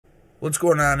What's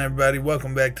going on, everybody?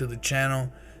 Welcome back to the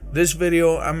channel. This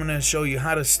video I'm going to show you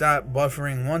how to stop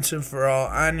buffering once and for all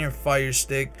on your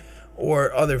Firestick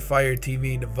or other Fire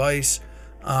TV device.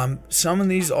 Some of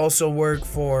these also work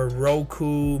for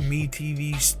Roku, Me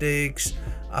TV sticks,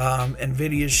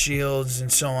 Nvidia shields,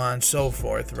 and so on and so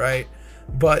forth, right?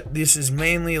 But this is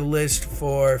mainly a list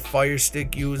for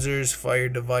Firestick users, Fire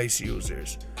device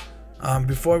users.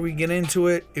 Before we get into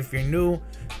it, if you're new,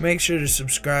 make sure to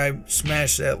subscribe,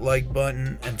 smash that like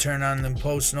button, and turn on them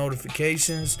post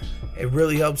notifications. It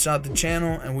really helps out the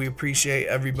channel, and we appreciate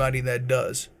everybody that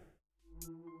does.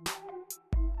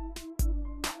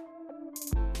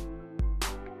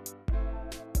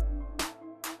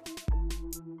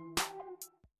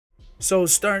 So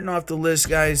starting off the list,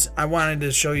 guys, I wanted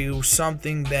to show you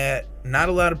something that not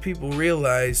a lot of people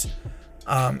realize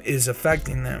is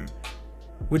affecting them,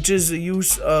 which is the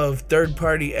use of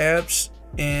third-party apps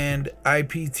and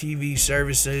IPTV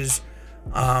services,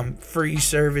 free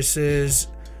services,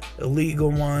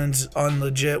 illegal ones,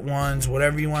 unlegit ones,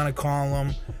 whatever you want to call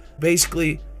them.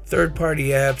 Basically, third-party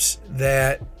apps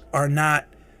that are not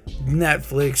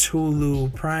Netflix,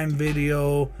 Hulu, Prime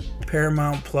Video,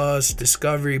 Paramount Plus,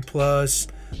 Discovery Plus,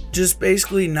 just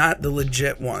basically not the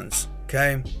legit ones,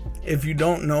 okay? If you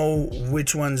don't know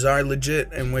which ones are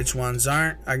legit and which ones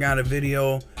aren't, I got a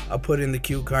video I'll put in the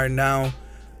cue card now.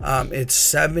 It's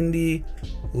 70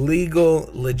 legal,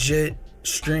 legit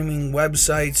streaming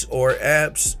websites or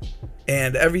apps,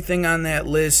 and everything on that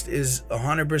list is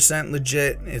 100%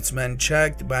 legit. It's been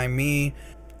checked by me.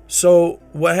 So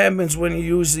what happens when you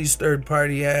use these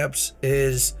third-party apps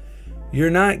is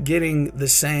you're not getting the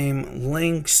same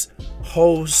links,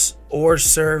 hosts, or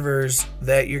servers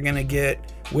that you're going to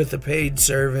get with a paid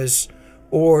service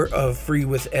or a free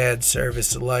with ad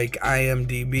service like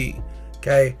IMDb.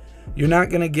 Okay, you're not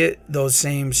going to get those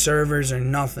same servers or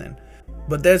nothing.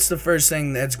 But that's the first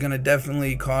thing that's going to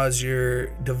definitely cause your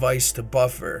device to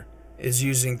buffer, is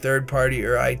using third-party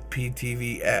or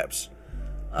IPTV apps.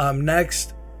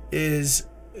 Next is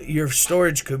your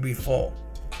storage could be full.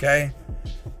 Okay,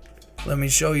 let me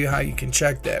show you how you can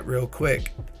check that real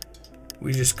quick.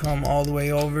 We just come all the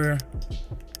way over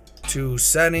to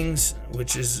settings,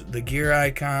 which is the gear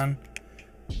icon.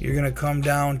 You're gonna come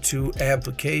down to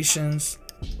applications,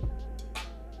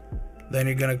 then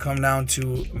you're gonna come down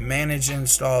to manage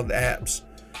installed apps.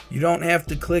 You don't have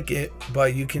to click it,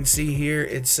 but you can see here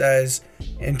it says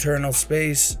internal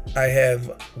space. I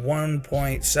have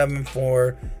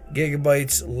 1.74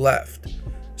 gigabytes left,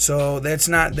 so that's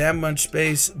not that much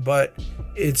space, but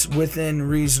it's within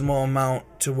reasonable amount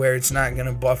to where it's not going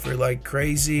to buffer like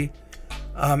crazy.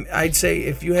 I'd say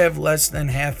if you have less than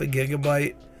half a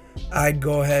gigabyte, I'd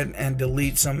go ahead and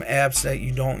delete some apps that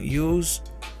you don't use.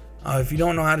 If you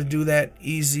don't know how to do that,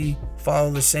 easy,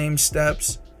 follow the same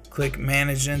steps. Click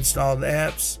manage installed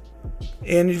apps,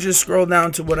 and you just scroll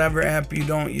down to whatever app you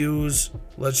don't use.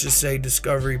 Let's just say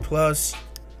Discovery Plus.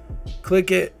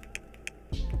 Click it,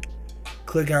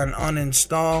 click on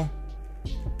uninstall,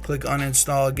 click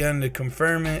uninstall again to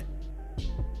confirm it,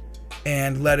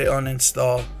 and let it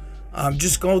uninstall.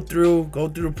 Just go through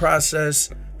the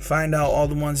process, find out all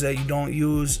the ones that you don't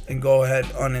use, and go ahead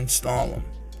uninstall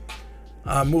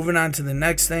them. Moving on to the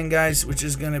next thing, guys, which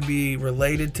is going to be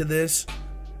related to this.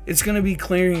 It's going to be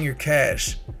clearing your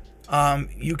cache.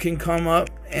 You can come up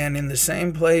and in the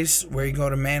same place where you go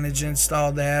to manage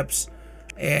installed apps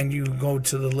and you go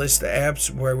to the list of apps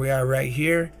where we are right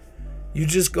here, you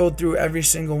just go through every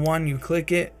single one, you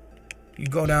click it, you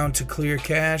go down to clear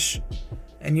cache,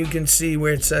 and you can see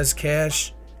where it says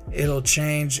cache, it'll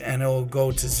change and it'll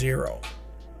go to 0.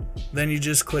 Then you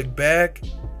just click back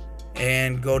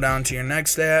and go down to your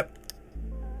next app,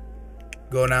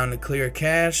 go down to clear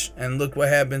cache, and look what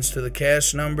happens to the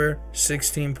cache number,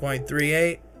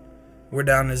 16.38. We're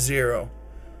down to 0.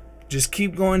 Just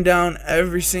keep going down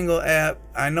every single app.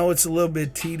 I know it's a little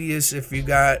bit tedious if you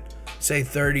got, say,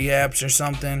 30 apps or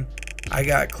something. I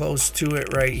got close to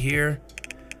it right here,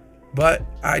 but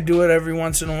I do it every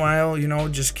once in a while. You know,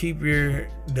 just keep your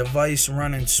device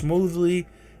running smoothly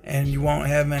and you won't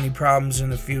have any problems in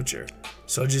the future.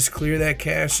 So just clear that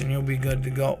cache and you'll be good to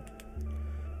go.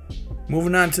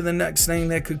 Moving on to the next thing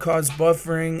that could cause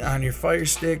buffering on your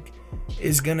Firestick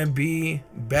is going to be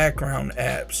background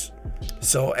apps.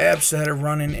 So apps that are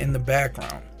running in the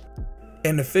background.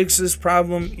 And to fix this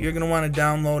problem, you're going to want to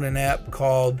download an app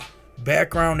called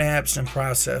Background Apps and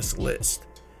Process List.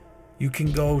 You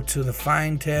can go to the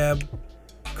Find tab,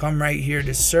 come right here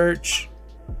to Search,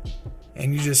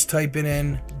 and you just type it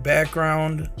in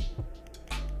Background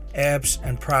Apps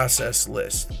and Process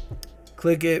List.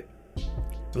 Click it.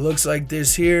 It looks like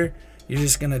this here. You're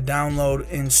just going to download,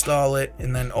 install it,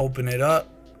 and then open it up.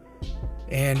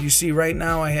 And you see right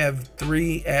now I have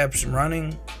 3 apps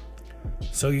running.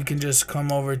 So you can just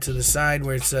come over to the side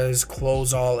where it says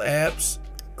close all apps,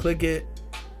 click it,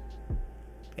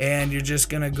 and you're just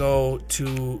going to go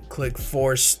to click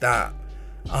force stop.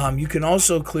 You can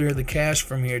also clear the cache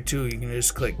from here too. You can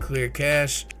just click clear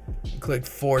cache and click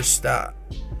force stop.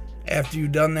 After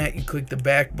you've done that, you click the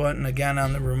back button again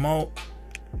on the remote,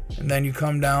 and then you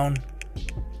come down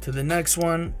to the next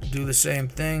one, do the same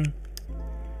thing,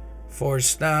 force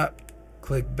stop,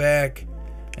 click back,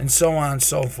 and so on and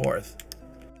so forth.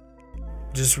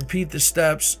 Just repeat the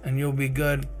steps and you'll be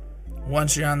good.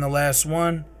 Once you're on the last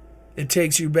one, it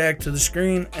takes you back to the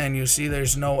screen and you see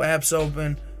there's no apps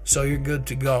open, so you're good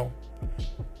to go.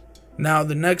 Now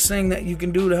the next thing that you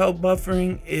can do to help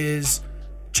buffering is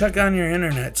check on your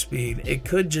internet speed. It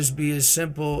could just be as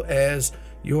simple as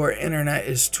your internet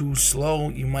is too slow.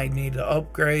 You might need to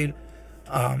upgrade.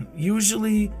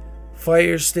 Usually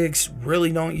Firesticks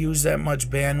really don't use that much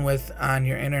bandwidth on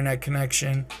your internet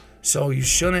connection, so you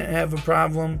shouldn't have a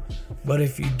problem. But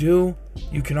if you do,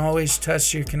 you can always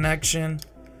test your connection.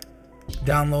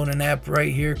 Download an app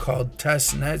right here called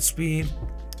Test Net Speed.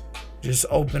 Just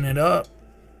open it up.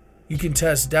 You can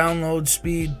test download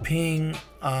speed, ping,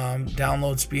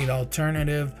 download speed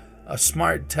alternative, a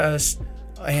smart test,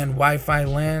 and Wi-Fi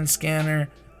LAN scanner.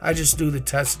 I just do the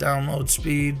test download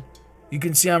speed. You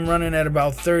can see I'm running at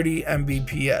about 30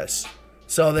 Mbps.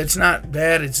 So that's not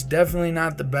bad. It's definitely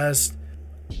not the best.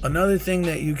 Another thing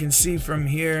that you can see from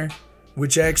here,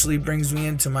 which actually brings me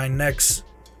into my next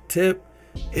tip,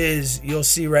 is you'll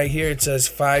see right here it says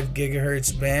 5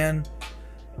 gigahertz band.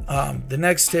 The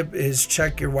next tip is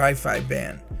check your Wi-Fi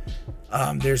band.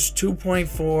 There's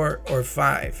 2.4 or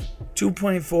 5.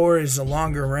 2.4 is a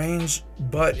longer range,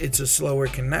 but it's a slower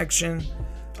connection.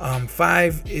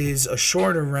 5 is a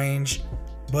shorter range,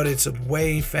 but it's a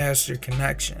way faster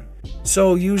connection.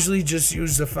 So usually just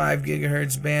use the 5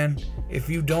 gigahertz band. If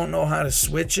you don't know how to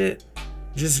switch it,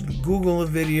 just Google a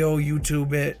video,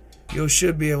 YouTube it. You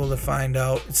should be able to find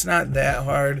out. It's not that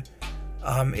hard.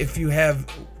 If you have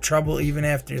trouble even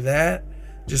after that,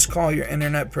 just call your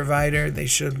internet provider. They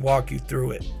should walk you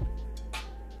through it.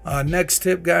 Next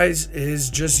tip, guys, is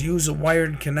just use a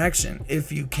wired connection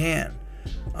if you can.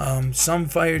 Some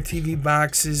Fire TV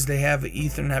boxes, they have an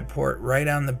Ethernet port right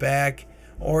on the back,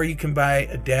 or you can buy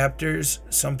adapters.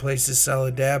 Some places sell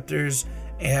adapters,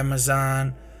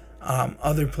 Amazon,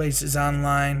 other places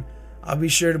online. I'll be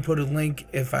sure to put a link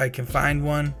if I can find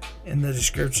one in the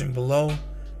description below,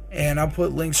 and I'll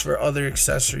put links for other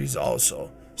accessories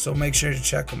also, so make sure to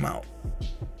check them out.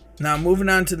 Now moving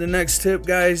on to the next tip,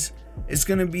 guys, it's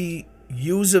going to be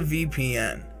use a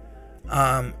VPN.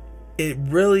 It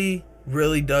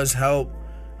really does help,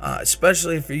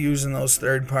 especially if you're using those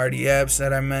third-party apps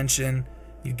that I mentioned.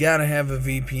 You gotta have a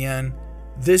VPN.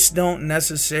 This don't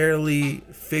necessarily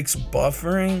fix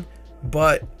buffering,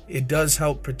 but it does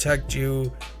help protect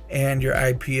you and your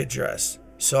IP address.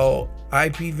 So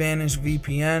IPVanish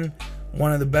VPN,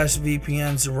 one of the best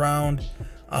VPNs around.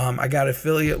 I got an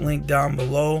affiliate link down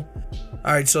below.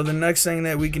 Alright, so the next thing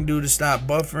that we can do to stop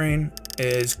buffering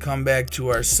is come back to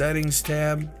our settings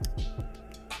tab.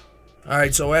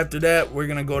 Alright, so after that, we're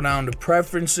going to go down to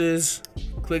preferences,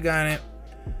 click on it,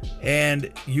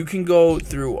 and you can go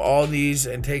through all these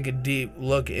and take a deep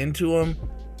look into them,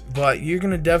 but you're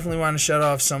going to definitely want to shut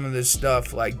off some of this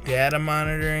stuff like data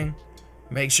monitoring.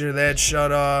 Make sure that's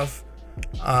shut off.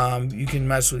 You can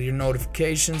mess with your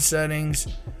notification settings.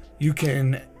 You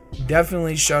can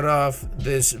definitely shut off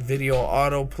this video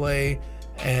autoplay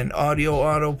and audio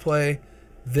autoplay.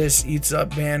 This eats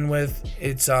up bandwidth.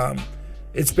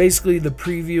 It's basically the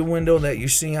preview window that you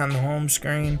see on the home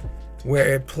screen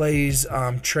where it plays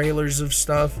trailers of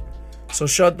stuff. So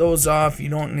shut those off. You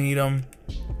don't need them.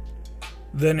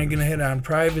 Then you're gonna hit on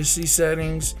privacy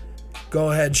settings.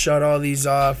 Go ahead, shut all these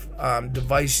off.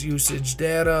 Device usage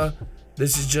data.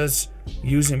 This is just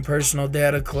using personal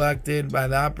data collected by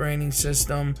the operating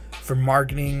system for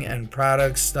marketing and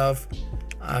product stuff.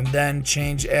 Then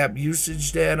change app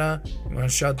usage data. You want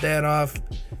to shut that off.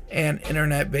 And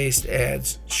internet-based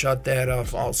ads, shut that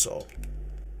off also.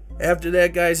 After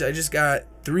that, guys, I just got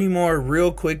 3 more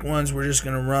real quick ones. We're just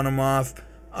going to run them off.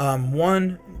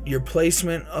 One, your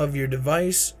placement of your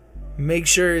device. Make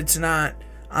sure it's not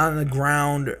on the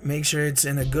ground. Make sure it's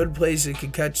in a good place it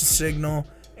can catch a signal,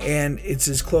 and it's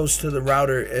as close to the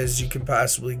router as you can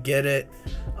possibly get it.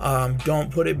 Don't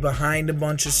put it behind a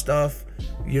bunch of stuff.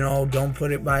 Don't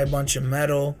put it by a bunch of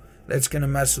metal. That's going to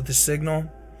mess with the signal.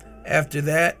 After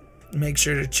that, make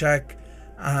sure to check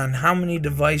on how many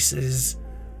devices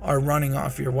are running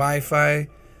off your Wi-Fi,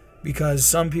 because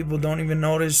some people don't even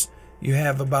notice you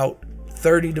have about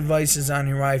 30 devices on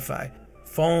your Wi-Fi.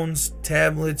 Phones,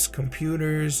 tablets,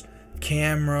 computers,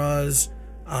 cameras,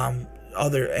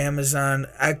 other Amazon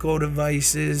Echo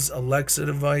devices, Alexa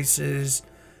devices,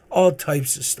 all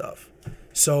types of stuff.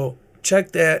 So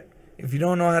check that. If you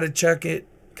don't know how to check it,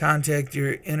 contact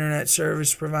your internet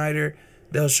service provider.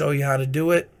 They'll show you how to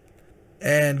do it.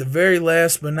 And the very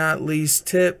last but not least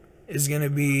tip is going to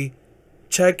be,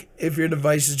 check if your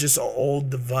device is just an old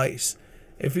device.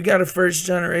 If you got a first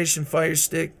generation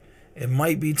Firestick, it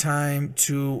might be time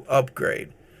to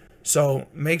upgrade. So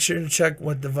make sure to check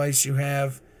what device you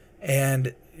have,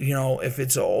 and if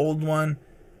it's an old one,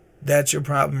 that's your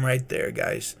problem right there,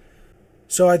 guys.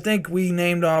 So I think we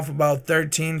named off about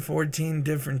 13, 14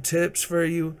 different tips for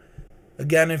you.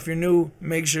 Again, if you're new,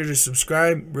 make sure to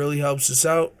subscribe. Really helps us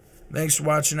out. Thanks for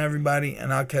watching, everybody,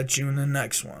 and I'll catch you in the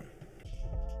next one.